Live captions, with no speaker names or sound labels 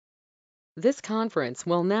This conference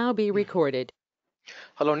will now be recorded.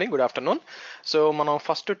 Hello అండి, good afternoon. So మనం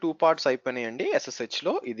first 2 parts అయిపోయినాయండి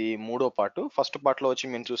ఎస్ఎస్హెచ్లో. ఇది మూడో పార్ట్. ఫస్ట్ పార్ట్లో వచ్చి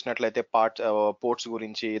మేము చూసినట్లయితే పోర్ట్స్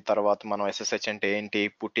గురించి, తర్వాత మనం ఎస్ఎస్హెచ్ అంటే ఏంటి,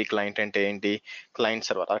 పుట్టి క్లయింట్ అంటే ఏంటి, క్లయింట్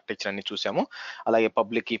సర్వర్ ఆర్కిటెక్చర్ అన్ని చూసాము. అలాగే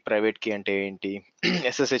పబ్లిక్ కీ, ప్రైవేట్ కీ అంటే ఏంటి,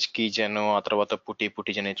 ఎస్ఎస్హెచ్ కీజన్, ఆ తర్వాత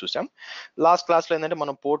పుట్టిజన్ అని చూసాం. లాస్ట్ క్లాస్లో ఏంటంటే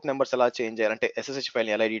మనం పోర్ట్ నెంబర్స్ ఎలా చేంజ్ చేయాలంటే, ఎస్ఎస్హెచ్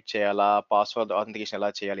ఫైల్ ఎలా ఎడిట్ చేయాలా, పాస్వర్డ్ ఆథెంటికేషన్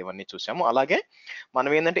ఎలా చేయాలి, ఇవన్నీ చూసాము. అలాగే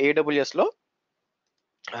మనం ఏంటంటే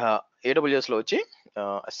ఏడబ్ల్యూఎస్లో వచ్చి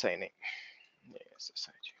అసైన్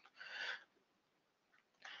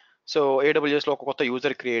సో ఏడబ్ల్యూఎస్ లో ఒక కొత్త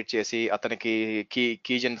యూజర్ క్రియేట్ చేసి అతనికి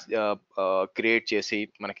కీజన్ క్రియేట్ చేసి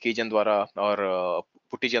మన కీజన్ ద్వారా ఆర్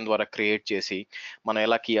పుట్టిజన్ ద్వారా క్రియేట్ చేసి మనం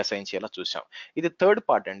ఎలా కీ అసైన్ చేయాలో చూసాం. ఇది థర్డ్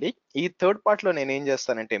పార్ట్ అండి. ఈ థర్డ్ పార్ట్ లో నేను ఏం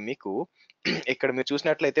చేస్తానంటే మీకు ఇక్కడ మీరు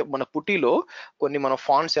చూసినట్లయితే మన పుట్టిలో కొన్ని మనం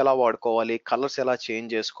ఫాంట్స్ ఎలా వాడుకోవాలి, కలర్స్ ఎలా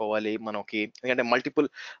చేంజ్ చేసుకోవాలి, మనకి ఎందుకంటే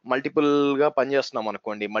మల్టిపుల్ గా పనిచేస్తున్నాం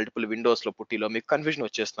అనుకోండి, మల్టిపుల్ విండోస్ లో పుట్టిలో మీకు కన్ఫ్యూజన్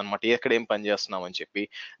వచ్చేస్తుంది అనమాట, ఎక్కడ ఏం పని చేస్తున్నాం అని చెప్పి.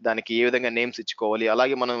 దానికి ఏ విధంగా నేమ్స్ ఇచ్చుకోవాలి,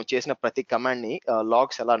 అలాగే మనం చేసిన ప్రతి కమాండ్ ని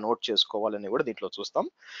లాగ్స్ ఎలా నోట్ చేసుకోవాలని కూడా దీంట్లో చూస్తాం.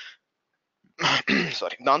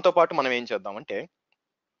 సారీ. దాంతో పాటు మనం ఏం చేద్దామంటే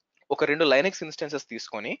ఒక 2 లైనక్స్ ఇన్స్టెన్సెస్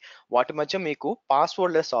తీసుకొని వాటి మధ్య మీకు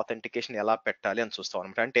పాస్వర్డ్ లెస్ ఆథెంటికేషన్ ఎలా పెట్టాలి అని చూస్తాం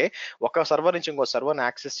అనమాట. అంటే ఒక సర్వర్ నుంచి ఇంకో సర్వర్ని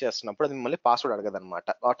యాక్సెస్ చేస్తున్నప్పుడు అది మిమ్మల్ని పాస్వర్డ్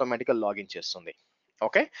అడగదన్నమాట, ఆటోమేటిక్గా లాగిన్ చేస్తుంది.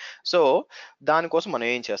 ఓకే. సో దానికోసం మనం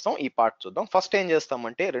ఏం చేస్తాం, ఈ పార్ట్ చూద్దాం. ఫస్ట్ ఏం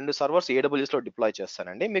చేస్తామంటే 2 సర్వర్స్ ఏడబ్ల్యూఎస్ లో డిప్లాయ్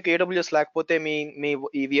చేస్తానండి. మీకు ఏడబ్ల్యూఎస్ లేకపోతే మీ మీ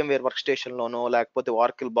ఈ VMware వర్క్ స్టేషన్ లోనో లేకపోతే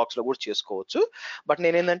వార్కిల్ బాక్స్ లో కూడా చేసుకోవచ్చు. బట్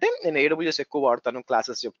నేను ఏడబ్ల్యూఎస్ ఎక్కువ వాడతాను,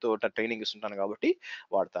 క్లాసెస్ చెప్తూ ట్రైనింగ్ ఇస్తుంటాను కాబట్టి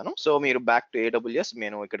వాడతాను. సో మీరు బ్యాక్ టు ఏడబ్ల్యూఎస్,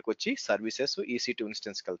 నేను ఇక్కడికి వచ్చి సర్వీసెస్ EC2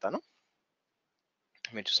 ఇన్స్టెన్స్కి వెళ్తాను.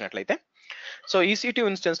 మీరు చూసినట్లయితే సో EC2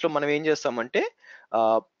 ఇన్స్టెన్స్ లో మనం ఏం చేస్తామంటే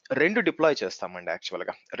రెండు డిప్లాయ్ చేస్తామండి.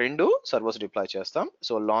 యాక్చువల్గా 2 సర్వర్స్ డిప్లాయ్ చేస్తాం.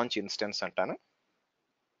 సో లాంచ్ ఇన్స్టెన్స్ అంటాను.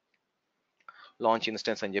 లాంచ్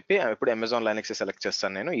ఇన్స్టెన్స్ అని చెప్పి ఇప్పుడు అమెజాన్ లైనక్స్ సెలెక్ట్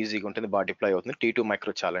చేస్తాను. నేను ఈజీగా ఉంటుంది, బాగా డిప్లాయ్ అవుతుంది. T2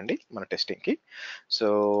 మైక్రో చాలండి మన టెస్టింగ్ కి. సో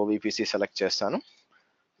VPC సెలెక్ట్ చేస్తాను.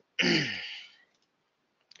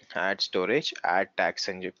 యాడ్ స్టోరేజ్, యాడ్ ట్యాగ్స్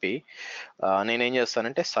అని చెప్పి నేనేం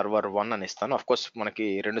చేస్తానంటే సర్వర్ 1 అని ఇస్తాను. అఫ్ కోర్స్ మనకి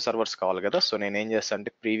 2 సర్వర్స్ కావాలి కదా, సో నేనేం చేస్తాను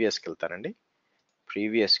అంటే ప్రీవియస్కి వెళ్తానండి.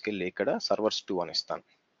 ప్రీవియస్కి వెళ్ళి ఇక్కడ సర్వర్స్ 2 అని ఇస్తాను.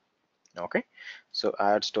 Okay. So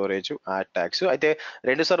add storage, add tags అయితే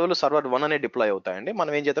 2 సర్వర్లు సర్వర్ 1 అనే డిప్లాయ్ అవుతాయండి.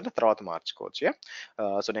 మనం ఏం చేద్దాం తర్వాత మార్చుకోవచ్చు.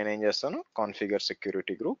 సో నేనేం చేస్తాను, configure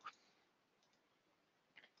security group,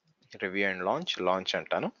 review and launch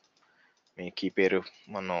అంటాను. మీ కీ పేరు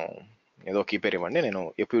మనం ఏదో కీ పేరు ఇవ్వండి, నేను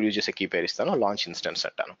ఎప్పుడు యూజ్ చేసే కీ పేరు ఇస్తాను. లాంచ్ ఇన్స్టెన్స్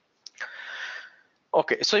అంటాను.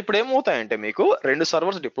 ఓకే. సో ఇప్పుడు ఏమవుతాయంటే మీకు 2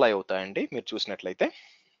 సర్వర్స్ డిప్లాయ్ అవుతాయండి. మీరు చూసినట్లయితే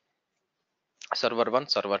సర్వర్ 1,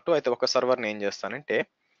 సర్వర్ 2. అయితే ఒక సర్వర్ని ఏం చేస్తానంటే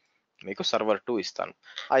మీకు సర్వర్ 2 ఇస్తాను.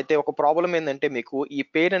 అయితే ఒక ప్రాబ్లం ఏంటంటే మీకు ఈ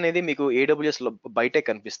పేరు అనేది మీకు AWS లో బయటే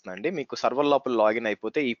కనిపిస్తుందండి. మీకు సర్వర్ లోపల లాగిన్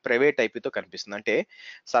అయిపోతే ఈ ప్రైవేట్ ఐపీతో కనిపిస్తుంది. అంటే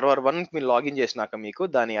సర్వర్ 1 మీరు లాగిన్ చేసినాక మీకు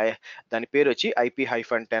దాని పేరు వచ్చి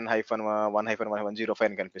IP-10-1-105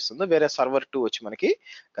 అని కనిపిస్తుంది. వేరే సర్వర్ 2 వచ్చి మనకి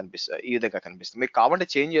కనిపిస్తుంది, ఈ విధంగా కనిపిస్తుంది. మీకు కావాలంటే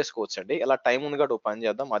చేంజ్ చేసుకోవచ్చు అండి. ఎలా టైం ఉంది కాబట్టి ఒక పని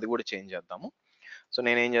చేద్దాం, అది కూడా చేంజ్ చేద్దాము. సో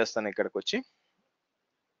నేనేం చేస్తాను ఇక్కడికి వచ్చి,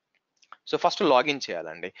 సో ఫస్ట్ లాగిన్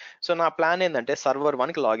చేయాలండి. సో నా ప్లాన్ ఏంటంటే సర్వర్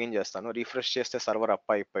 1కి లాగిన్ చేస్తాను. రిఫ్రెష్ చేస్తే సర్వర్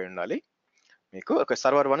అప్ అయిపోయి ఉండాలి. మీకు ఒక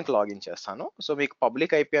సర్వర్ 1కి లాగిన్ చేస్తాను. సో మీకు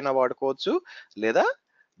పబ్లిక్ ఐపీ అన్న వాడుకోవచ్చు, లేదా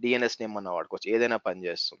డిఎన్ఎస్ నేమ్ అన్న వాడుకోవచ్చు, ఏదైనా పని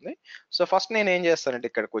చేస్తుంది. సో ఫస్ట్ నేను ఏం చేస్తానంటే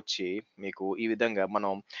ఇక్కడికి వచ్చి మీకు ఈ విధంగా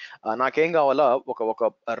మనం నాకేం కావాలా, ఒక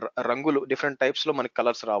ఒక రంగులు డిఫరెంట్ టైప్స్ లో మనకి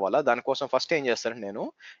కలర్స్ రావాలా, దానికోసం ఫస్ట్ ఏం చేస్తానంటే నేను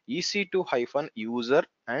EC2-user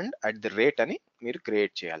and అని మీరు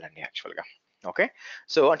క్రియేట్ చేయాలండి యాక్చువల్గా. ఓకే.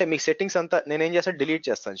 సో అంటే మీకు సెట్టింగ్స్ అంతా నేనేం చేస్తాను, డిలీట్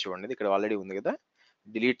చేస్తాను. చూడండి ఇది ఇక్కడ ఆల్రెడీ ఉంది కదా,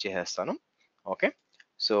 డిలీట్ చేసేస్తాను. ఓకే.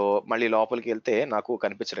 సో మళ్ళీ లోపలికి వెళ్తే నాకు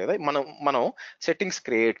కనిపించలేదు కదా, మనం సెట్టింగ్స్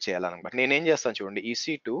క్రియేట్ చేయాలన్నమాట. నేనేం చేస్తాను చూడండి,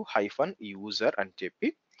 EC2-user అని చెప్పి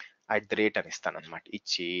అని ఇస్తాను అనమాట.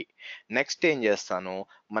 ఇచ్చి నెక్స్ట్ ఏం చేస్తాను,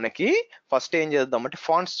 మనకి ఫస్ట్ ఏం చేద్దామంటే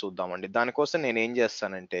ఫాంట్స్ చూద్దామండి. దానికోసం నేను ఏం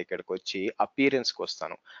చేస్తానంటే ఇక్కడికి వచ్చి అపీరెన్స్కి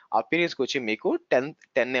వస్తాను. అపీరెన్స్కి వచ్చి మీకు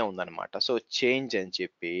 10 ఉందన్నమాట. సో చేంజ్ అని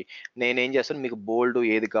చెప్పి నేనేం చేస్తాను, మీకు బోల్డ్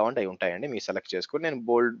ఏది కావాలంటే అవి ఉంటాయండి, మీరు సెలెక్ట్ చేసుకొని నేను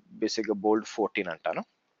బేసిక్గా బోల్డ్ 14 అంటాను.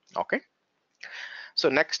 ఓకే. సో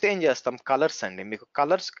నెక్స్ట్ ఏం చేస్తాం, కలర్స్ అండి. మీకు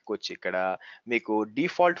కలర్స్ వచ్చి ఇక్కడ మీకు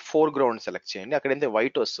డిఫాల్ట్ ఫోర్ గ్రౌండ్ సెలెక్ట్ చేయండి. అక్కడ అయితే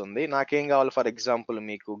వైట్ వస్తుంది. నాకేం కావాలి, ఫర్ ఎగ్జాంపుల్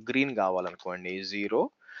మీకు గ్రీన్ కావాలనుకోండి,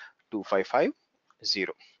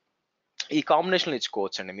 02550. ఈ కాంబినేషన్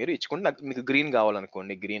ఇచ్చుకోవచ్చు అండి. మీరు ఇచ్చుకుంటే నాకు మీకు గ్రీన్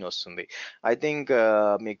కావాలనుకోండి, గ్రీన్ వస్తుంది. ఐ థింక్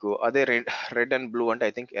మీకు అదే రెడ్ అండ్ బ్లూ అంటే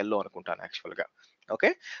ఐ థింక్ ఎల్లో అనుకుంటాను యాక్చువల్గా.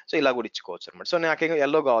 ఓకే. సో ఇలా కూడా ఇచ్చుకోవచ్చు అనమాట. సో నాకేం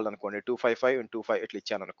ఎల్లో కావాలనుకోండి, 255 and 25 ఇట్లా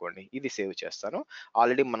ఇచ్చాను అనుకోండి, ఇది సేవ్ చేస్తాను.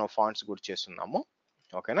 ఆల్రెడీ మనం ఫాంట్స్ కూడా చేస్తున్నాము.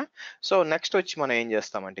 ఓకేనా. సో నెక్స్ట్ వచ్చి మనం ఏం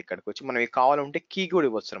చేస్తామంటే ఇక్కడికి వచ్చి మనం కావాలంటే కీ కూడా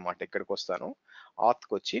ఇవ్వచ్చు అనమాట. ఇక్కడికి వస్తాను,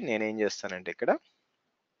 ఆత్కి వచ్చి నేను ఏం చేస్తానంటే ఇక్కడ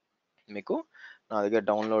మీకు నా దగ్గర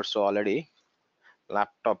డౌన్లోడ్స్ ఆల్రెడీ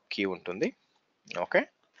ల్యాప్టాప్ కీ ఉంటుంది. ఓకే,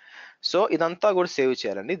 సో ఇదంతా కూడా సేవ్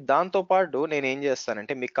చేయాలండి. దాంతో పాటు నేను ఏం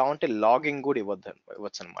చేస్తానంటే మీకు కావాలంటే లాగింగ్ కూడా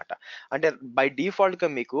ఇవ్వచ్చు అనమాట. అంటే బై డిఫాల్ట్ గా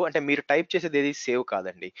మీకు అంటే మీరు టైప్ చేసేది ఏది సేవ్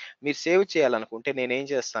కాదండి. మీరు సేవ్ చేయాలనుకుంటే నేను ఏం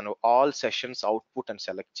చేస్తాను, ఆల్ సెషన్స్ అవుట్పుట్ అని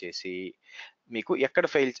సెలెక్ట్ చేసి మీకు ఎక్కడ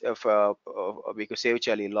ఫైల్ మీకు సేవ్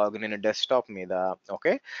చేయాలి లాగ్, నేను డెస్క్టాప్ మీద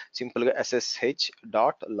ఓకే సింపుల్ గా SSH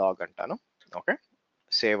డాట్ లాగ్ అంటాను. ఓకే,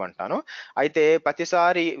 సేవ్ అంటాను. అయితే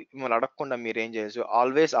ప్రతిసారి మిమ్మల్ని అడగకుండా మీరు ఏం చేయొచ్చు,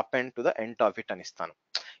 always append to the end of it అని ఇస్తాను.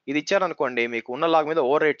 ఇది ఇచ్చారనుకోండి మీకు ఉన్న లాగ్ మీద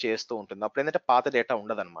ఓవర్ రైట్ చేస్తూ ఉంటుంది. అప్పుడు ఏంటంటే పాత డేటా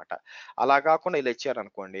ఉండదన్నమాట. అలా కాకుండా ఇలా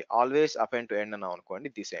ఇచ్చారనుకోండి, ఆల్వేస్ అపెండ్ టు ఎండ్ అన్నాం అనుకోండి,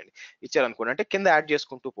 తీసేయండి. ఇచ్చారనుకోండి అంటే కింద యాడ్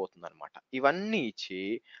చేసుకుంటూ పోతుంది అనమాట. ఇవన్నీ ఇచ్చి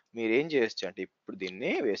మీరు ఏం చేయొచ్చు అంటే ఇప్పుడు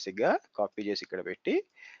దీన్ని బేసిక్ గా కాపీ చేసి ఇక్కడ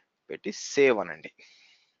పెట్టి సేవ్ అనండి.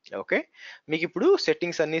 ఓకే, మీకు ఇప్పుడు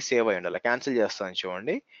సెట్టింగ్స్ అన్ని సేవ్ అయ్యి ఉండాలి. క్యాన్సిల్ చేస్తాను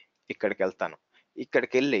చూడండి, ఇక్కడికి వెళ్తాను.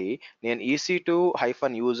 ఇక్కడికి వెళ్ళి నేను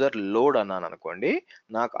EC2-user లోడ్ అన్నాను అనుకోండి,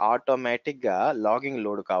 నాకు ఆటోమేటిక్ గా లాగింగ్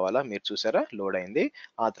లోడ్ కావాలా, మీరు చూసారా లోడ్ అయింది.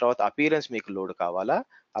 ఆ తర్వాత అపీరెన్స్ మీకు లోడ్ కావాలా,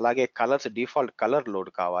 అలాగే కలర్స్ డిఫాల్ట్ కలర్ లోడ్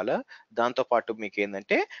కావాలా, దాంతో పాటు మీకు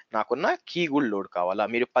ఏంటంటే నాకున్న కీ కూడా లోడ్ కావాలా.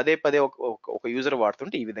 మీరు పదే పదే ఒక యూజర్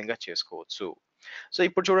వాడుతుంటే ఈ విధంగా చేసుకోవచ్చు. సో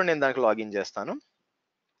ఇప్పుడు చూడండి, నేను దానికి లాగిన్ చేస్తాను.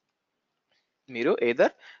 మీరు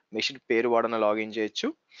ఏదర్ మెషిన్ పేరు వాడన లాగిన్ చేయొచ్చు.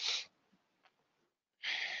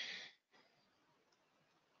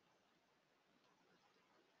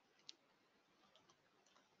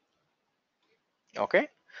 ఓకే,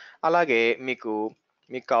 అలాగే మీకు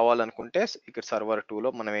కావాలనుకుంటే ఇక్కడ సర్వర్ 2 లో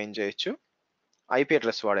మనం ఏం చేయొచ్చు, IP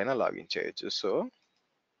అడ్రస్ వాడైనా లాగిన్ చేయొచ్చు. సో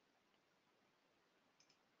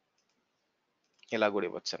ఇలా కూడా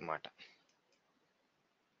ఇవ్వచ్చు అనమాట.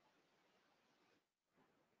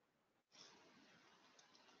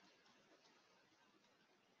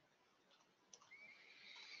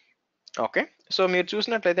 ఓకే, సో మీరు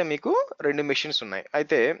చూసినట్లయితే మీకు రెండు మెషిన్స్ ఉన్నాయి.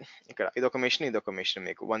 అయితే ఇక్కడ ఇదొక మెషిన్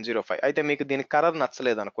మీకు 105. అయితే మీకు దీని కలర్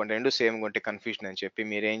నచ్చలేదు అనుకోండి, రెండు సేమ్ ఉంటే కన్ఫ్యూజన్ అని చెప్పి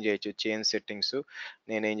మీరు ఏం చేయొచ్చు, చేంజ్ సెట్టింగ్స్.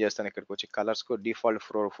 నేను ఏం చేస్తాను, ఇక్కడికి వచ్చి కలర్స్ కు డిఫాల్ట్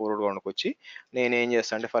ఫోర్గ్రౌండ్కి వచ్చి నేను ఏం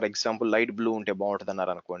చేస్తాను అంటే ఫర్ ఎగ్జాంపుల్ లైట్ బ్లూ ఉంటే బాగుంటుంది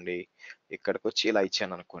అన్నారు అనుకోండి, ఇక్కడికి వచ్చి ఇలా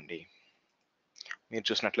ఇచ్చాను అనుకోండి, మీరు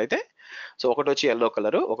చూసినట్లయితే సో ఒకటి వచ్చి ఎల్లో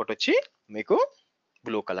కలర్, ఒకటి వచ్చి మీకు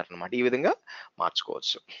బ్లూ కలర్ అన్నమాట. ఈ విధంగా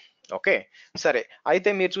మార్చుకోవచ్చు. ఓకే, సరే. అయితే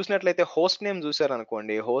మీరు చూసినట్లయితే హోస్ట్ నేమ్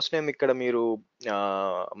చూసారనుకోండి, హోస్ట్ నేమ్ ఇక్కడ మీరు ఆ,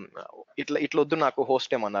 ఇట్లా వద్దు నాకు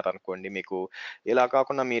హోస్ట్ నేమ్ అన్నారు అనుకోండి, మీకు ఇలా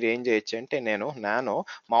కాకుండా మీరు ఏం చేయొచ్చు అంటే నేను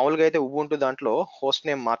మామూలుగా అయితే ఉబుంటూ దాంట్లో హోస్ట్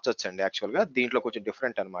నేమ్ మార్చొచ్చండి. యాక్చువల్ గా దీంట్లో కొంచెం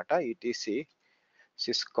డిఫరెంట్ అనమాట. ETC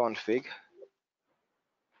sysconfig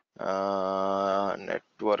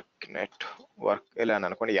నెట్వర్క్ ఇలా అని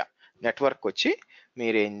అనుకోండి. నెట్వర్క్ వచ్చి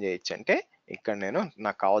మీరు ఏం చేయొచ్చు అంటే ఇక్కడ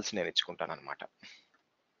నాకు కావాల్సి నేను ఇచ్చుకుంటాను అనమాట.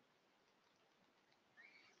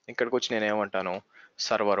 ఇక్కడికి వచ్చి నేను ఏమంటాను,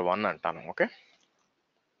 సర్వర్ 1 అంటాను. ఓకే,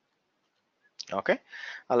 ఓకే,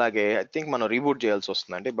 అలాగే ఐ థింక్ మనం రీబూట్ చేయాల్సి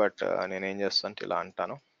వస్తుందండి, బట్ నేనేం చేస్తాను అంటే ఇలా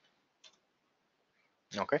అంటాను.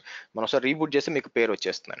 ఓకే, మనం ఒకసారి రీబూట్ చేస్తే మీకు పేరు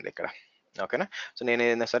వచ్చేస్తుందండి ఇక్కడ. ఓకేనా, సో నేను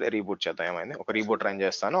ఏదైనా సరే రీబూట్ చేద్దాం. ఏమైంది, ఒక రీబూట్ రన్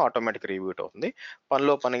చేస్తాను, ఆటోమేటిక్ రీబూట్ అవుతుంది.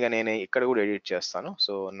 పనిలో పనిగా నేను ఇక్కడ కూడా ఎడిట్ చేస్తాను.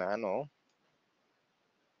 సో నాను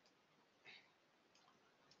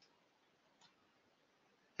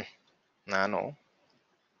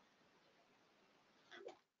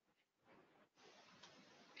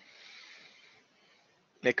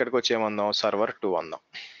ఇక్కడికి వచ్చి ఏమందాం, సర్వర్ 2 అందాం.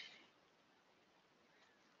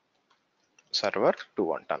 సర్వర్ 2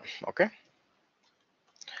 అంటాను. ఓకే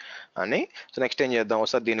అని. సో నెక్స్ట్ ఏం చేద్దాం,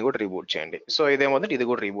 ఒకసారి దీన్ని కూడా రీబూట్ చేయండి. సో ఇదేమవుతుంది, ఇది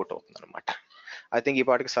కూడా రీబూట్ అవుతుంది అనమాట. ఐ థింక్ ఈ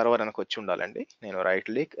పాటికి సర్వర్ వెనక్కి వచ్చి ఉండాలండి. నేను రైట్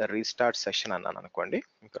క్లిక్ రీస్టార్ట్ సెషన్ అన్నాను అనుకోండి,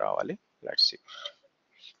 మీకు రావాలి. లెట్స్ సీ,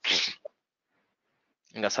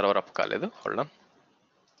 ఇంకా సర్వర్ అప్ కాలేదు. Hold on.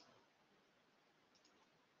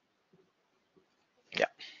 యా,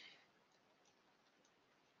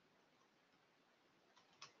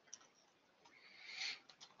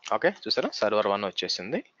 ఓకే, చూసారా సర్వర్ 1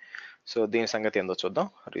 వచ్చేసింది. సో దీని సంగతి ఏందో చూద్దాం.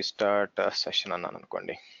 రీస్టార్ట్ సెషన్ అన్నాను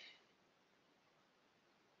అనుకోండి,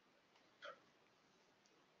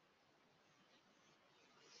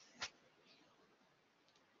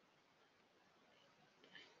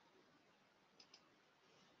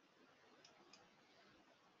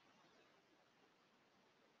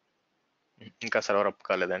 ఇంకా సర్వర్ అప్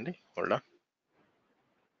కాలేదండి. Hold on.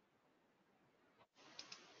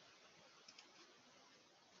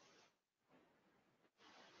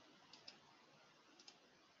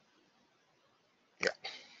 Yeah,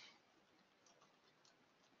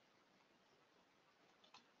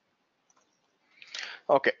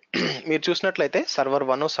 okay. మీరు చూసినట్లయితే సర్వర్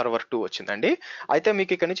 1 సర్వర్ 2 వచ్చిందండి. అయితే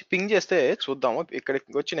మీకు ఇక్కడ నుంచి పింగ్ చేస్తే చూద్దాము.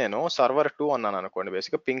 ఇక్కడికి వచ్చి నేను సర్వర్ 2 అన్నాను అనుకోండి,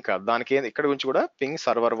 బేసిక్గా పింగ్ కాదు. దానికి ఇక్కడ గురించి కూడా పింగ్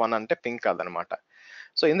సర్వర్ 1 అంటే పింగ్ కాదనమాట.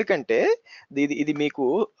 సో ఎందుకంటే ఇది మీకు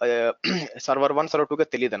సర్వర్ 1 సర్వర్ 2గా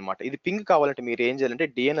తెలియదు అనమాట. ఇది పింగ్ కావాలంటే మీరు ఏం చేయాలంటే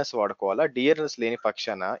డిఎన్ఎస్ వాడుకోవాలా. డిఎన్ఎస్ లేని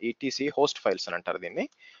పక్షాన ఈటీసీ హోస్ట్ ఫైల్స్ అని అంటారు దీన్ని.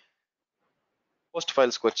 పోస్ట్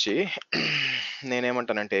ఫైల్స్కి వచ్చి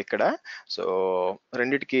నేనేమంటానంటే ఇక్కడ సో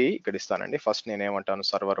రెండిటికి ఇక్కడ ఇస్తానండి. ఫస్ట్ నేనేమంటాను,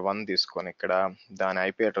 సర్వర్ 1 తీసుకొని ఇక్కడ దాని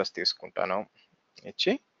ఐపీ అడ్రస్ తీసుకుంటాను,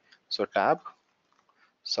 ఇచ్చి so tab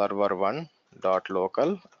server 1 dot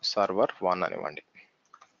local server 1 అనివ్వండి.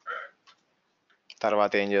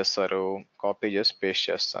 తర్వాత ఏం చేస్తారు, కాపీ చేసి పేస్ట్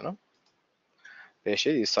చేస్తాను. పేస్ట్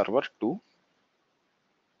చేసి server 2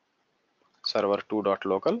 dot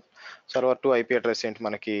local server 2 IP address ఏంటి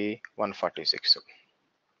మనకి 146.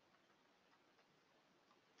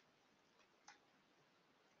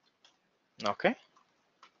 ఓకే,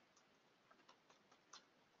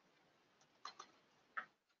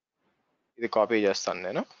 ఇది కాపీ చేస్తాను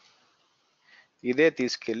నేను, ఇదే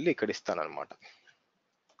తీసుకెళ్ళి ఇక్కడ ఇస్తాను అనమాట.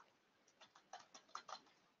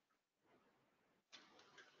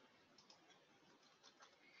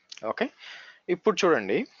 ఓకే, ఇప్పుడు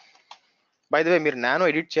చూడండి, బై ద వే మీరు నానో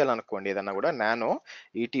ఎడిట్ చేయాలనుకోండి, ఏదన్నా కూడా నానో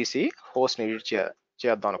ఈటీసీ హోస్ట్ని ఎడిట్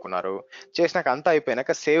చేద్దాం అనుకున్నారు, చేసినాక అంతా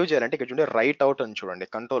అయిపోయినాక సేవ్ చేయాలంటే ఇక్కడ చూడండి రైట్ అవుట్ అని చూడండి,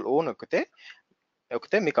 కంట్రోల్ ఓ నొక్కితే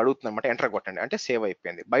మీకు అడుగుతుంది అనమాట, ఎంటర్ కొట్టండి అంటే సేవ్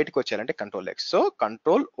అయిపోయింది. బయటకు వచ్చేయాలంటే కంట్రోల్ ఎక్స్. సో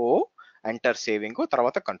కంట్రోల్ ఓ ఎంటర్ సేవింగ్,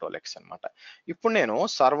 తర్వాత కంట్రోల్ ఎక్స్ అనమాట. ఇప్పుడు నేను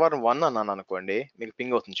సర్వర్ 1 అన్నాను అనుకోండి, మీకు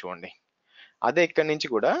పింగ్ అవుతుంది చూడండి. అదే ఇక్కడ నుంచి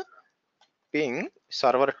కూడా పింగ్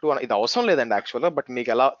సర్వర్ 2 ఇది అవసరం లేదండి యాక్చువల్గా, బట్ మీకు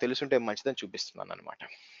ఎలా తెలుసుంటే మంచిదని చూపిస్తున్నాను అనమాట.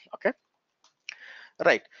 ఓకే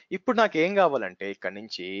రైట్, ఇప్పుడు నాకు ఏం కావాలంటే ఇక్కడ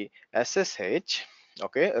నుంచి SSH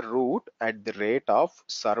ఓకే రూట్ @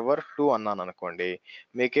 సర్వర్ 2 అన్నాను అనుకోండి,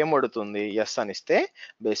 మీకేం పడుతుంది, ఎస్ అని ఇస్తే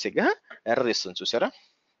బేసిక్గా ఎర్రర్ ఇస్తుంది చూసారా.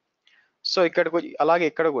 సో ఇక్కడికి అలాగే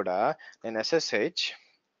ఇక్కడ కూడా నేను SSH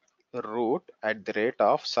రూట్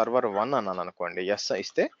 @ సర్వర్ 1 అన్నాను అనుకోండి, ఎస్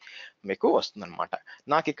ఇస్తే మీకు వస్తుంది అనమాట.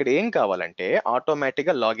 నాకు ఇక్కడ ఏం కావాలంటే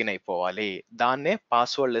ఆటోమేటిక్గా లాగిన్ అయిపోవాలి, దాన్నే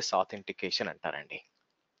పాస్వర్డ్ లెస్ ఆథెంటికేషన్ అంటారండి.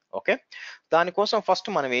 ఓకే, దానికోసం ఫస్ట్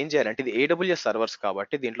మనం ఏం చేయాలంటే, ఇది AWS సర్వర్స్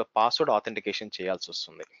కాబట్టి దీంట్లో పాస్వర్డ్ ఆథెంటికేషన్ చేయాల్సి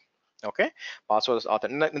వస్తుంది. ఓకే, పాస్వర్డ్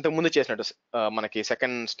ఇంతకు ముందు చేసినట్టు మనకి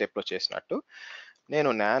సెకండ్ స్టెప్ లో చేసినట్టు నేను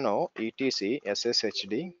నానో ఈటీసీ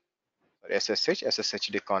SSHD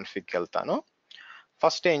కాన్ఫిగ్కి వెళ్తాను.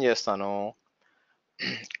 ఫస్ట్ ఏం చేస్తాను,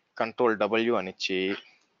 కంట్రోల్ W అని ఇచ్చి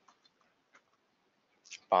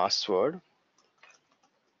పాస్వర్డ్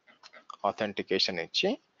ఆథెంటికేషన్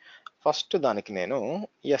ఇచ్చి ఫస్ట్ దానికి నేను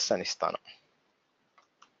ఎస్ అని ఇస్తాను.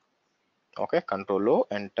 Okay, control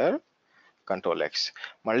enter control X,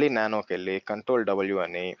 మళ్ళీ నానోకి వెళ్ళి కంట్రోల్ W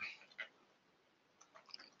అని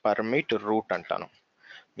పర్మిట్ రూట్ అంటాను.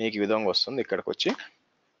 మీకు ఈ విధంగా వస్తుంది, ఇక్కడికి వచ్చి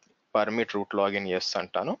పర్మిట్ రూట్ లాగిన్ ఎస్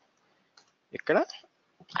అంటాను. ఇక్కడ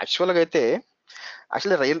యాక్చువల్గా అయితే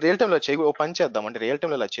రియల్ టైంలో ఓ పని చేద్దాం అంటే, రియల్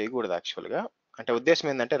టైంలో ఇలా చేయకూడదు యాక్చువల్గా. అంటే ఉద్దేశం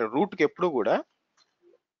ఏంటంటే రూట్కి ఎప్పుడు కూడా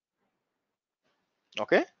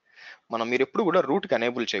ఓకే మీరు ఎప్పుడు కూడా రూట్కి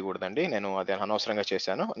ఎనేబుల్ చేయకూడదండి. నేను అదే అనవసరంగా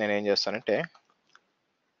చేశాను. నేను ఏం చేస్తానంటే,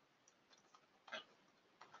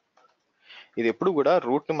 ఇది ఎప్పుడు కూడా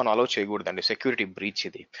రూట్ని మనం అలౌ చేయకూడదండి, సెక్యూరిటీ బ్రీచ్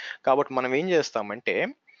ఇది. కాబట్టి మనం ఏం చేస్తామంటే,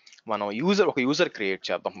 మనం ఒక యూజర్ క్రియేట్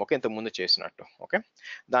చేద్దాం. ఓకే, ఇంతకు ముందు చేసినట్టు. ఓకే,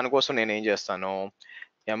 దానికోసం నేను ఏం చేస్తాను,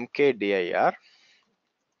 mkdir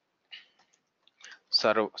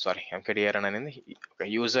mkdir అనేది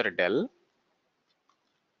యూజర్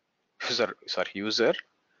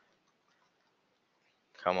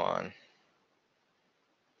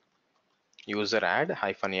యూజర్ యాడ్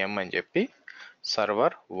 -m అని చెప్పి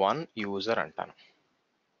సర్వర్ 1 యూజర్ అంటాను.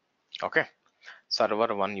 ఓకే,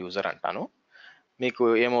 సర్వర్ 1 యూజర్ అంటాను. మీకు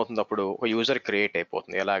ఏమవుతుంది, అప్పుడు ఒక యూజర్ క్రియేట్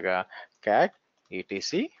అయిపోతుంది. ఎలాగా, క్యాట్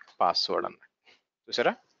ఈటీసీ పాస్వర్డ్ అన్న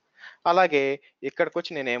చూసారా. అలాగే ఇక్కడికి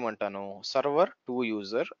వచ్చి నేను ఏమంటాను, సర్వర్ 2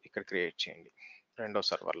 యూజర్ ఇక్కడ క్రియేట్ చేయండి, రెండో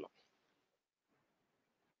సర్వర్లో.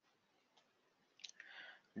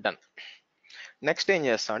 డన్. నెక్స్ట్ ఏం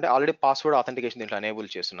చేస్తాం అంటే, ఆల్రెడీ పాస్వర్డ్ ఆథెంటికేషన్ దీంట్లో ఎనేబుల్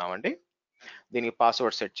చేస్తున్నామండి. దీనికి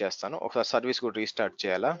పాస్వర్డ్ సెట్ చేస్తాను. ఒకసారి సర్వీస్ కూడా రీస్టార్ట్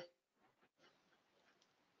చేయాలా,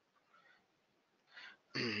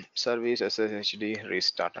 సర్వీస్ SSHD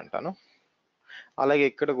రీస్టార్ట్ అంటాను. అలాగే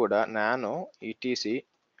ఇక్కడ కూడా నానో ఈటీసీ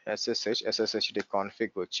SSHD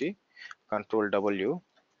కాన్ఫిగ్ వచ్చి కంట్రోల్ W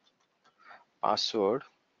పాస్వర్డ్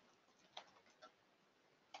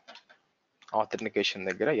ఆథెంటికేషన్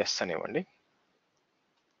దగ్గర ఎస్ అనివ్వండి.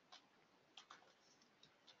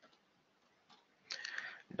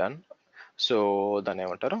 డన్. సో దాన్ని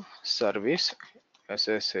ఏమంటారు, సర్వీస్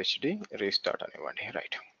SSHD రీస్టార్ట్ అనివ్వండి.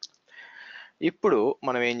 రైట్, ఇప్పుడు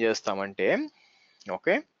మనం ఏం చేస్తామంటే,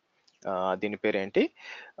 ఓకే దీని పేరు ఏంటి,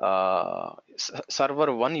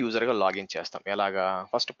 సర్వర్ 1 యూజర్గా లాగిన్ చేస్తాం. ఎలాగా,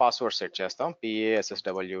 ఫస్ట్ పాస్వర్డ్ సెట్ చేస్తాం,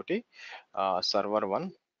 PASSWT సర్వర్ 1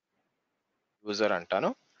 యూజర్ అంటాను,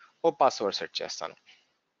 ఓ పాస్వర్డ్ సెట్ చేస్తాను.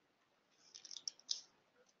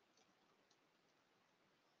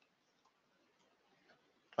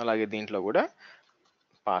 అలాగే దీంట్లో కూడా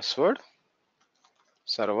పాస్వర్డ్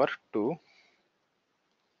సర్వర్ 2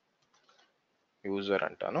 యూజర్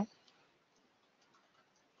అంటాను.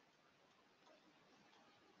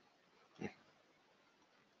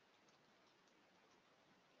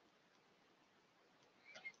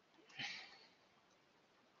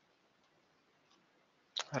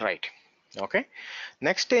 Right, okay.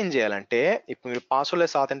 నెక్స్ట్ ఏం చేయాలంటే, ఇప్పుడు మీరు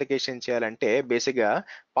పాస్వర్డ్లెస్ ఆథెంటికేషన్ చేయాలంటే బేసిక్గా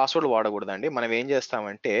పాస్వర్డ్ వాడకూడదండి. మనం ఏం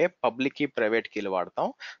చేస్తామంటే పబ్లిక్ కీ, ప్రైవేట్ కీలు వాడతాం.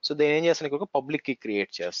 సో నేను ఏం చేస్తాను, ఒక పబ్లిక్ కీ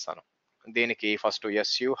క్రియేట్ చేస్తాను. దీనికి ఫస్ట్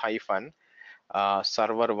SU-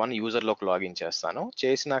 సర్వర్ 1 యూజర్లోకి లాగిన్ చేస్తాను.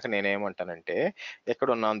 చేసినాక నేనేమంటానంటే, ఎక్కడ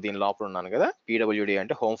ఉన్నాను, దీని లోపల ఉన్నాను కదా, PWD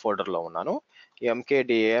అంటే హోమ్ ఫోల్డర్లో ఉన్నాను,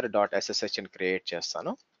 mkdir.ssh అని క్రియేట్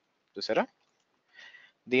చేస్తాను. చూసారా,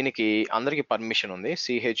 దీనికి అందరికి పర్మిషన్ ఉంది,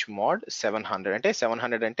 chmod 700 అంటే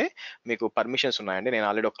 700 అంటే మీకు పర్మిషన్స్ ఉన్నాయండి. నేను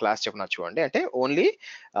ఆల్రెడీ ఒక క్లాస్ చెప్పిన చూడండి, అంటే ఓన్లీ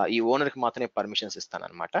ఈ ఓనర్కి మాత్రమే పర్మిషన్స్ ఇస్తాను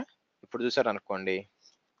అనమాట. ఇప్పుడు చూసారు అనుకోండి,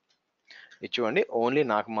 ఇది చూడండి, ఓన్లీ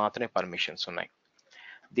నాకు మాత్రమే పర్మిషన్స్ ఉన్నాయి.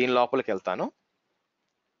 దీని లోపలికి వెళ్తాను.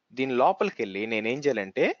 దీని లోపలికి వెళ్ళి నేనేం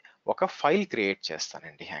చేయాలంటే ఒక ఫైల్ క్రియేట్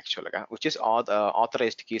చేస్తానండి యాక్చువల్గా, విచ్ ఇస్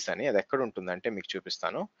ఆథరైజ్డ్ కీస్ అని. అది ఎక్కడ ఉంటుందంటే మీకు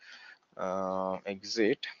చూపిస్తాను,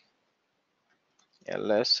 exit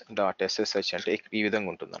ls.ssh అంటే ఈ విధంగా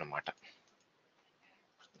ఉంటుంది అనమాట.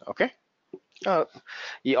 ఓకే,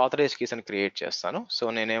 ఈ ఆథరైజ్ కీస్ అని క్రియేట్ చేస్తాను. సో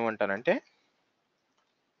నేనేమంటానంటే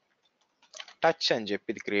టచ్ అని చెప్పి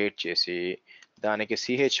ఇది క్రియేట్ చేసి, దానికి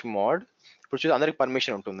chmod, ఇప్పుడు చూసి అందరికి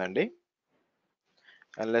పర్మిషన్ ఉంటుందండి,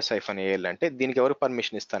 ls-al అంటే దీనికి ఎవరు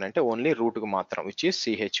పర్మిషన్ ఇస్తానంటే ఓన్లీ రూట్కు మాత్రం, which is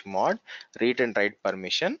chmod read and right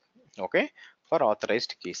permission, okay, for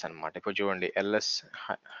authorised keys అనమాట. ఇప్పుడు చూడండి,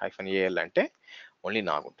 ls-al అంటే ఓన్లీ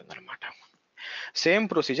నాకు ఉంటుంది అనమాట. సేమ్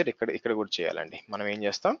ప్రొసీజర్ ఇక్కడ కూడా చేయాలండి. మనం ఏం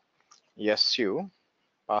చేస్తాం, su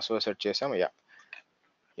పాస్వర్డ్ సెట్ చేసాం,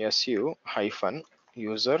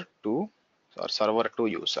 su-user2 సర్వర్ 2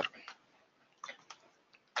 యూజర్,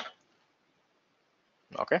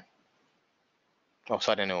 ఓకే.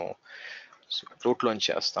 ఒకసారి నేను రూట్లోంచి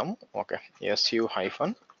చేస్తాము, okay,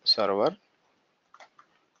 su-server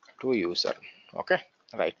 2 user, okay.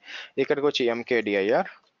 Right, ఇక్కడికి వచ్చి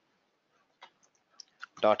mkdir.ssh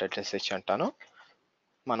అంటాను.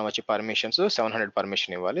 మనం వచ్చి పర్మిషన్స్ 700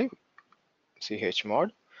 పర్మిషన్ ఇవ్వాలి, chmod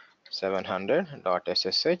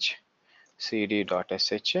 700.ssh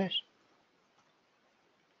cd.sh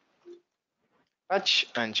టచ్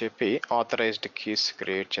అని చెప్పి ఆథరైజ్డ్ కీస్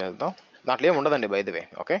క్రియేట్ చేద్దాం. దాంట్లో ఏమి ఉండదండి by the way,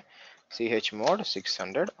 okay. chmod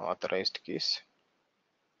 600 authorised keys,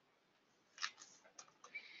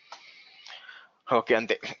 okay,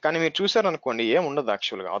 అంతే. కానీ మీరు చూసారు అనుకోండి, ఏం ఉండదు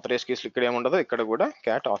యాక్చువల్గా, ఆథరైజ్ కీస్ ఇక్కడ ఏముండదు, ఇక్కడ కూడా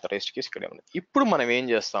క్యాట్ ఆథరైజ్డ్ కీస్ ఇక్కడ ఉండదు. ఇప్పుడు మనం ఏం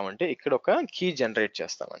చేస్తామంటే ఇక్కడ ఒక కీ జనరేట్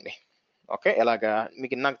చేస్తామండి, ఓకే. ఎలాగా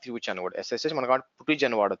మీకు ఇందాక చూపించాను కూడా, SSH మనకు పుట్టి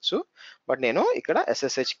అని వాడచ్చు, బట్ నేను ఇక్కడ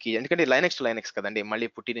SSH కీ, ఎందుకంటే లైనెక్స్ టు లైనెక్స్ కదండి, మళ్ళీ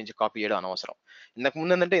పుట్టి నుంచి కాపీ చేయడం అనవసరం. ఇంతకు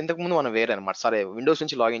ముందు మనం వేరే అనమాట, సరే విండోస్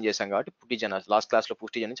నుంచి లాగిన్ చేసాం కాబట్టి పుట్టి జన్, లాస్ట్ క్లాస్ లో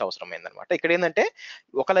పుట్టి జన్ నుంచి అవసరం అయిందనమాట. ఇక్కడ ఏంటంటే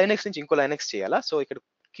ఒక లైనెక్స్ నుంచి ఇంకో లైనెక్స్ చేయాలా, సో ఇక్కడ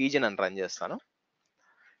కీజన్ అని రన్ చేస్తాను,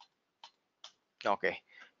 ఓకే.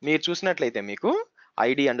 మీరు చూసినట్లయితే మీకు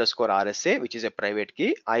ID_RSA which is a private key,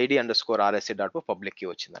 ID_RSA public key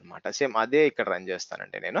వచ్చింది అనమాట. సేమ్ అదే ఇక్కడ రన్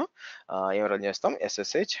చేస్తానండి నేను. ఏం రన్ చేస్తాం,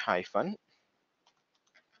 SSH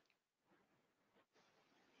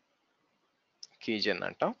కీజన్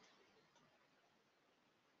అంటాం,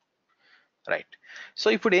 రైట్. సో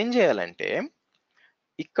ఇప్పుడు ఏం చేయాలంటే,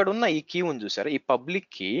 ఇక్కడున్న ఈ కీ ఉంది చూసారా, ఈ పబ్లిక్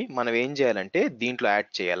కీ మనం ఏం చేయాలంటే దీంట్లో యాడ్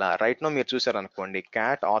చేయాలా. రైట్ నో మీరు చూసారు అనుకోండి,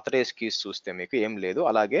 క్యాట్ ఆథరైజ్ కీస్ చూస్తే మీకు ఏం లేదు,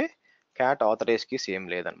 అలాగే క్యాట్ ఆథరైజ్ కీస్ ఏం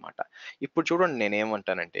లేదనమాట. ఇప్పుడు చూడండి, నేను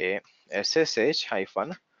ఏమంటానంటే SSH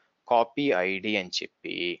copy ID అని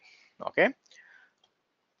చెప్పి, ఓకే,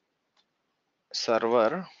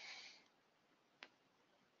 సర్వర్,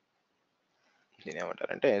 దీని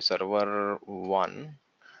ఏమంటారంటే server 1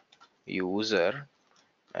 user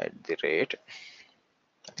 @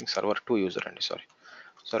 I think server 2 user అండి, సారీ,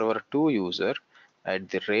 సర్వర్ 2 యూజర్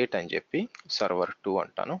 @ అని చెప్పి సర్వర్ 2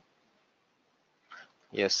 అంటాను,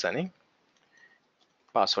 ఎస్ అని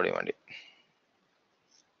పాస్వర్డ్ ఇవ్వండి,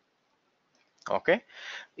 ఓకే.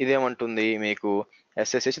 ఇదేమంటుంది మీకు,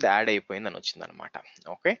 SSH యాడ్ అయిపోయింది అని వచ్చింది అనమాట,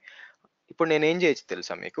 ఓకే. ఇప్పుడు నేను ఏం చేయొచ్చు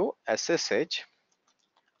తెలుసా మీకు, SSH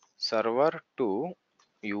సర్వర్ 2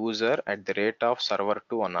 యూజర్ @ సర్వర్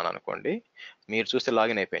 2 అన్నాను అనుకోండి, మీరు చూస్తే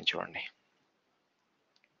లాగిన్ అయిపోయింది చూడండి,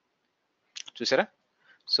 చూసారా.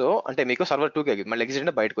 సో అంటే మీకు సర్వర్ 2కి మళ్ళీ ఎగ్జిట్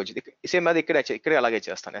అంటే బయటకు వచ్చింది. సేమ్ అది ఇక్కడ అలాగే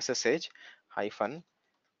చేస్తాను. SSH హైఫన్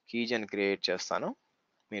కీజ్ అని క్రియేట్ చేస్తాను.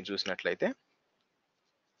 మీరు చూసినట్లయితే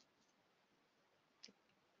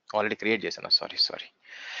ఆల్రెడీ క్రియేట్ చేశాను, సారీ. సో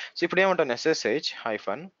ఇప్పుడు ఏమంటాను, SSH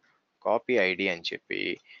హైఫన్ కాపీ ఐడి అని చెప్పి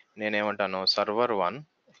నేనేమంటాను, server1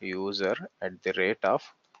 యూజర్ @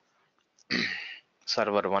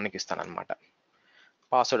 server1కి ఇస్తాను అనమాట.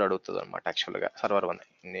 పాస్వర్డ్ అడుగుతుంది అనమాట యాక్చువల్గా server1.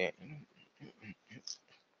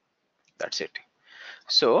 That's it.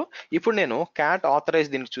 సో ఇప్పుడు నేను క్యాట్ ఆథరైజ్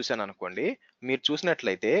దీనికి చూశాను అనుకోండి, మీరు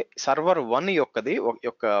చూసినట్లయితే server1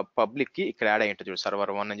 యొక్క పబ్లిక్ కి ఇక్కడ యాడ్ అయి ఉంటుంది చూడు,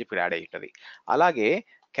 server1 అని చెప్పి యాడ్ అయి ఉంటుంది. అలాగే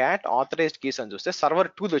క్యాట్ ఆథరైజ్డ్ కీస్ అని చూస్తే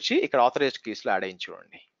server2 వచ్చి ఇక్కడ ఆథరైజ్డ్ కీస్ లో యాడ్ అయ్యి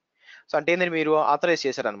చూడండి. సో అంటే ఏంటంటే మీరు ఆథరైజ్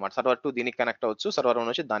చేశారనమాట, server2 దీనికి కనెక్ట్ అవ్వచ్చు, server1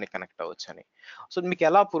 వచ్చి దానికి కనెక్ట్ అవ్వచ్చు అని. సో మీకు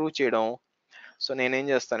ఎలా ప్రూవ్ చేయడం, సో నేనేం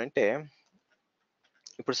చేస్తానంటే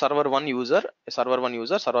ఇప్పుడు server1 యూజర్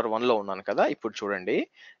server1 లో ఉన్నాను కదా, ఇప్పుడు చూడండి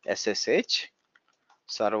SSH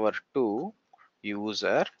server2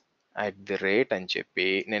 యూజర్ @ అని చెప్పి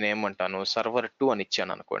నేనేమంటాను server2 అని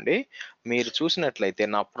ఇచ్చాను అనుకోండి. మీరు చూసినట్లయితే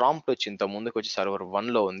నా ప్రాంప్ట్ వచ్చి ఇంత ముందుకు వచ్చి server1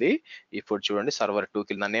 లో ఉంది. ఇప్పుడు చూడండి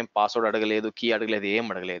server2కి నన్నేం పాస్వర్డ్ అడగలేదు, కీ అడగలేదు, ఏం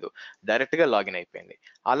అడగలేదు, డైరెక్ట్ గా లాగిన్ అయిపోయింది.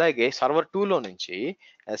 అలాగే server2 లో నుంచి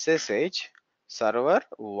SSH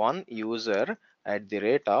server1 యూజర్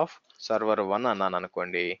 @ server1 అన్నాను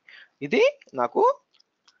అనుకోండి, ఇది నాకు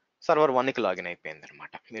server1కి లాగిన్ అయిపోయింది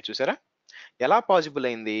అనమాట. మీరు చూసారా ఎలా పాసిబుల్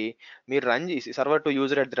అయింది? మీరు రన్ చేసి server2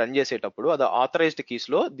 యూజర్ రన్ చేసేటప్పుడు అది ఆథరైజ్డ్ కీస్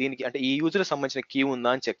లో దీనికి అంటే ఈ యూజర్ సంబంధించిన కీ ఉందా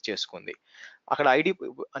అని చెక్ చేసుకుంది. అక్కడ ఐడి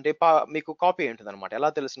అంటే మీకు కాపీ ఉంటుంది అనమాట. ఎలా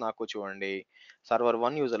తెలుసు నాకు, చూడండి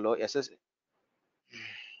server1 యూజర్ లో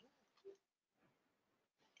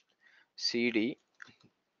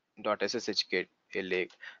cd.ssh కి వెళ్ళి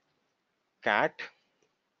క్యాట్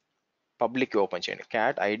పబ్లిక్ ఓపెన్ చేయండి,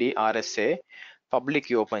 cat ID RSA public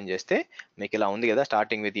open చేస్తే మీకు ఇలా ఉంది కదా,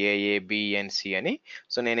 స్టార్టింగ్ విత్ AABNC అని.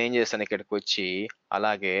 సో నేనేం చేస్తాను, ఇక్కడికి వచ్చి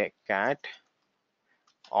అలాగే క్యాట్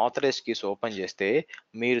ఆథరైజ్ కీస్ ఓపెన్ చేస్తే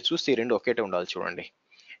మీరు చూస్తే ఈ రెండు ఒకేటే ఉండాలి చూడండి.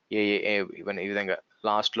 ఈ విధంగా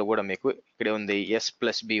లాస్ట్ లో కూడా మీకు ఇక్కడే ఉంది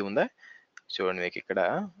S+B ఉందా చూడండి, మీకు ఇక్కడ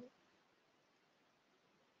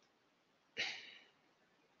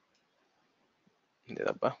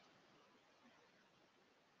ఇదేదబ్బా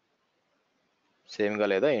సేమ్ గా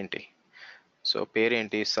లేదా ఏంటి? సో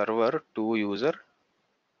పేరేంటి, server2 యూజర్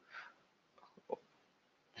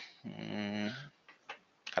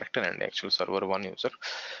కరెక్టేనండి యాక్చువల్ server1 యూజర్.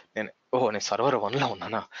 నేను server1 లో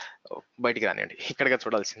ఉన్నానా, బయటికి రానియండి, ఇక్కడగా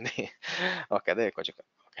చూడాల్సింది. ఓకే అదే కొంచెం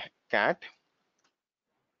క్యాట్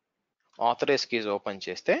ఆథరైజ్ కీస్ ఓపెన్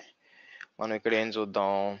చేస్తే మనం ఇక్కడ ఏం చూద్దాం,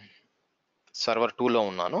 server2 లో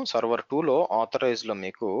ఉన్నాను. server2 లో ఆథరైజ్ లో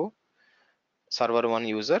మీకు server1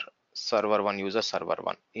 యూజర్ server1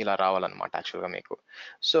 ఇలా రావాలన్నమాట యాక్చువల్గా మీకు.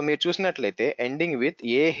 సో మీరు చూసినట్లయితే ఎండింగ్ విత్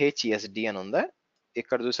AHSD అని ఉందా,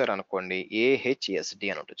 ఇక్కడ చూసారు అనుకోండి AHSD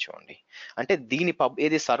అని ఉంటుంది చూడండి. అంటే దీని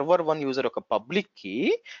ఏది server1 యూజర్ ఒక పబ్లిక్ కి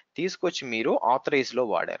తీసుకొచ్చి మీరు ఆథరైజ్ లో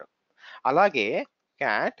వాడారు. అలాగే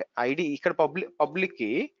క్యాట్ ఐడి ఇక్కడ పబ్లిక్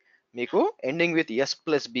కి మీకు ఎండింగ్ విత్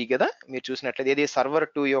S+B కదా, మీరు చూసినట్లయితే ఏది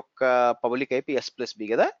server2 యొక్క పబ్లిక్ IP S+B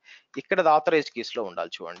కదా, ఇక్కడ ఆథరైజ్డ్ కీస్ లో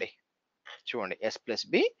ఉండాలి చూడండి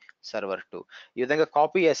S+B server2. ఈ విధంగా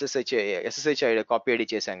కాపీ SSH కాపీ ఐడి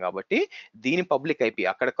చేశాం కాబట్టి దీని పబ్లిక్ IP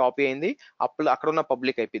అక్కడ కాపీ అయింది, అక్కడ ఉన్న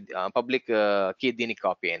పబ్లిక్ కీ దీనికి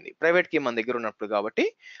కాపీ అయింది. ప్రైవేట్ కీ మన దగ్గర ఉన్నప్పుడు కాబట్టి,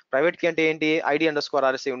 ప్రైవేట్ కీ అంటే ఏంటి,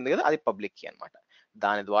 ID_RSA ఉంది కదా, అది పబ్లిక్ కీ అన్నమాట.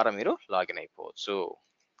 దాని ద్వారా మీరు లాగిన్ అయిపోవచ్చు.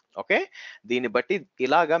 ఓకే, దీన్ని బట్టి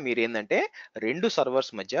ఇలాగా మీరు ఏంటంటే రెండు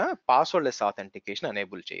సర్వర్స్ మధ్య పాస్వర్డ్లెస్ ఆథెంటికేషన్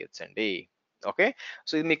ఎనేబుల్ చేయొచ్చండి. ఓకే,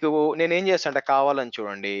 సో ఇది మీకు నేనేం చేస్తానంటే కావాలని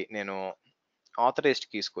చూడండి, నేను ఆథరైజ్డ్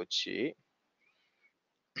కీస్కి వచ్చి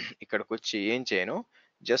ఇక్కడికి వచ్చి ఏం చేయను,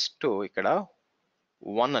 జస్ట్ ఇక్కడ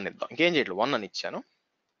 1 అని ఇద్దాం, ఇంకేం చేయట్లేదు 1 అని ఇచ్చాను.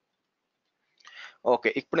 ఓకే,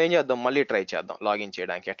 ఇప్పుడు ఏం చేద్దాం, మళ్ళీ ట్రై చేద్దాం లాగిన్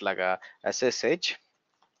చేయడానికి. ఎట్లాగా, SSH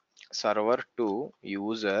server2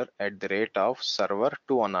 యూజర్ @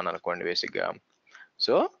 server2 అన్నాను అనుకోండి బేసిక్గా.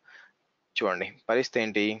 సో చూడండి పరిస్థితి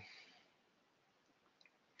ఏంటి,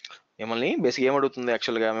 మిమ్మల్ని బేసిక్ ఏమడుగుతుంది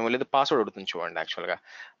యాక్చువల్గా, మిమ్మల్ని పాస్వర్డ్ అడుగుతుంది చూడండి. యాక్చువల్గా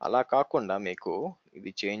అలా కాకుండా మీకు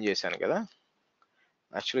ఇది చేంజ్ చేశాను కదా,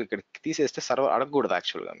 యాక్చువల్గా ఇక్కడ తీసేస్తే సర్వర్ అడగకూడదు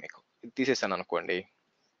యాక్చువల్గా, మీకు ఇది తీసేసాను అనుకోండి,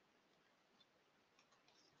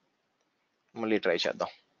 మళ్ళీ ట్రై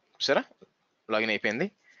చేద్దాం. చూసారా లాగిన్ అయిపోయింది.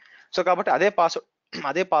 సో కాబట్టి అదే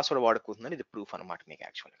పాస్వర్డ్ వాడుకుంటుందని ఇది ప్రూఫ్ అనమాట మీకు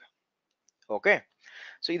యాక్చువల్గా. ఓకే,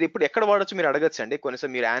 సో ఇది ఇప్పుడు ఎక్కడ వాడచ్చు మీరు అడగచ్చు అండి.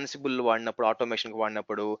 కొన్నిసార్లు మీరు యాన్సిబుల్ వాడినప్పుడు, ఆటోమేషన్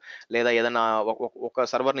వాడినప్పుడు, లేదా ఏదైనా ఒక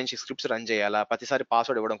సర్వర్ నుంచి స్క్రిప్ట్స్ రన్ చేయాలా, ప్రతిసారి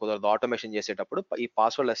పాస్వర్డ్ ఇవ్వడం కుదరదు. ఆటోమేషన్ చేసేటప్పుడు ఈ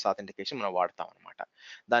పాస్వర్డ్లెస్ ఆథెంటికేషన్ మనం వాడతాం అనమాట.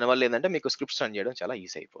 దానివల్ల ఏంటంటే మీకు స్క్రిప్ట్స్ రన్ చేయడం చాలా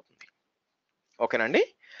ఈజీ అయిపోతుంది. ఓకేనండి,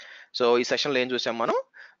 సో ఈ సెషన్లో ఏం చూసాం మనం,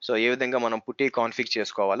 సో ఏ విధంగా మనం పుట్టి కాన్ఫిగ్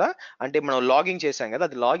చేసుకోవాలా అంటే మనం లాగిన్ చేసాం కదా,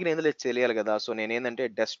 అది లాగిన్ ఏందో తెలియాలి కదా. సో నేను ఏంటంటే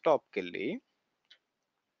డెస్క్టాప్కి వెళ్ళి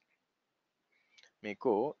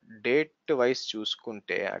మీకు డేట్ వైజ్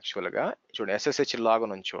చూసుకుంటే యాక్చువల్గా చూడండి SSH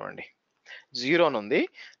లాగిన్ ఉంది చూడండి, 0 అని ఉంది.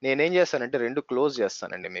 నేనేం చేస్తానంటే 2 క్లోజ్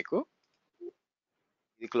చేస్తానండి. మీకు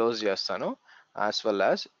ఇది క్లోజ్ చేస్తాను, యాజ్ వెల్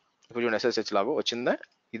యాజ్ ఇప్పుడు చూడండి SSH లాగు వచ్చిందా,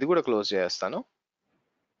 ఇది కూడా క్లోజ్ చేస్తాను.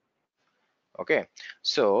 Okay,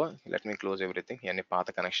 so let me close everything. ఇవన్నీ పాత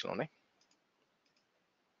కనెక్షన్ ఉన్నాయి.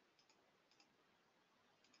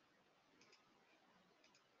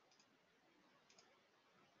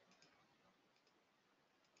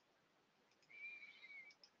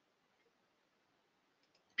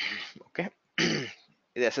 ఓకే,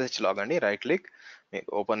 ఇది SSH లాగ్ అండి. రైట్ క్లిక్, మీకు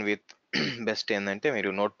ఓపెన్ విత్ బెస్ట్ ఏంటంటే మీరు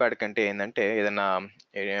నోట్ ప్యాడ్ కంటే ఏంటంటే ఏదైనా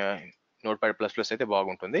నోట్ ప్యాడ్ ప్లస్ ప్లస్ అయితే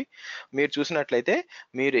బాగుంటుంది. మీరు చూసినట్లయితే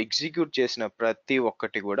మీరు ఎగ్జిక్యూట్ చేసిన ప్రతి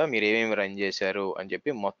ఒక్కటి కూడా మీరు ఏమేమి రన్ చేశారు అని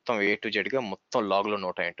చెప్పి మొత్తం A to Z గా మొత్తం లాగ్లో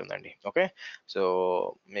నోట్ అయి ఉంటుందండి. ఓకే, సో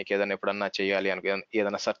మీకు ఏదైనా ఎప్పుడన్నా చేయాలి అనుకో,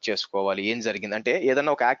 ఏదైనా సెర్చ్ చేసుకోవాలి ఏం జరిగింది అంటే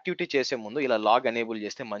ఏదైనా ఒక యాక్టివిటీ చేసే ముందు ఇలా లాగ్ ఎనేబుల్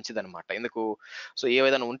చేస్తే మంచిదన్నమాట. ఎందుకు, సో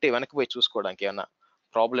ఏదైనా ఉంటే వెనక్కి పోయి చూసుకోవడానికి, ఏమన్నా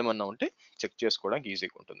ప్రాబ్లం అన్నా ఉంటే చెక్ చేసుకోవడానికి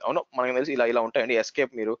ఈజీగా ఉంటుంది. అవును, మనకు తెలిసి ఇలా ఇలా ఉంటాయండి.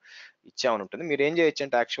 ఎస్కేప్ మీరు ఇచ్చామని ఉంటుంది. మీరు ఏం చేయొచ్చు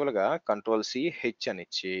అంటే యాక్చువల్గా Ctrl+C+H అని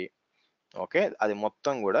ఇచ్చి ఓకే, అది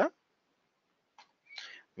మొత్తం కూడా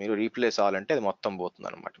మీరు రీప్లేస్ అవ్వాలంటే అది మొత్తం పోతుంది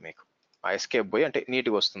అనమాట. మీకు ఆ ఎస్కేప్ పోయి అంటే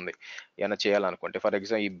నీట్గా వస్తుంది ఏమైనా చేయాలనుకుంటే. ఫర్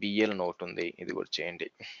ఎగ్జాంపుల్ ఈ BL నోట్ ఉంది, ఇది కూడా చేయండి.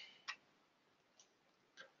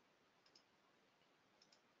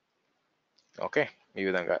 ఓకే, ఈ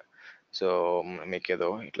విధంగా. సో మీకు ఏదో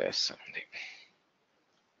ఇట్లా వేస్తుంది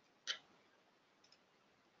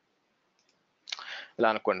ఇలా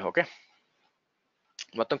అనుకోండి. ఓకే,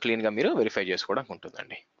 మొత్తం క్లీన్గా మీరు వెరిఫై చేసుకోవడానికి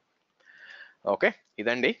ఉంటుందండి. ఓకే,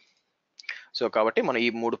 ఇదండి. సో కాబట్టి మనం ఈ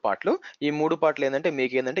మూడు పార్ట్లు ఏంటంటే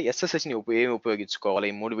మీకు ఏంటంటే SSHని ఏమి ఉపయోగించుకోవాలి,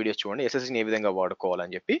 ఈ 3 వీడియోస్ చూడండి. SSHని ఏ విధంగా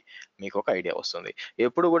వాడుకోవాలని చెప్పి మీకు ఒక ఐడియా వస్తుంది.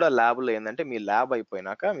 ఎప్పుడు కూడా ల్యాబ్లో ఏంటంటే మీ ల్యాబ్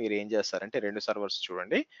అయిపోయినాక మీరు ఏం చేస్తారంటే 2 సర్వర్స్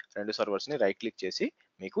చూడండి, 2 సర్వర్స్ని రైట్ క్లిక్ చేసి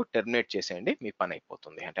మీకు టెర్మినేట్ చేసేయండి, మీ పని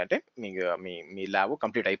అయిపోతుంది. అంటే మీకు మీ ల్యాబ్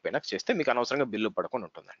కంప్లీట్ అయిపోయినాక చేస్తే మీకు అనవసరంగా బిల్లు పడకుండా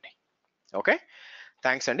ఉంటుందండి. ఓకే,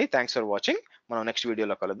 థ్యాంక్స్ అండి, థ్యాంక్స్ ఫర్ వాచింగ్. మనం నెక్స్ట్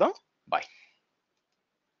వీడియోలో కలుద్దాం. బాయ్.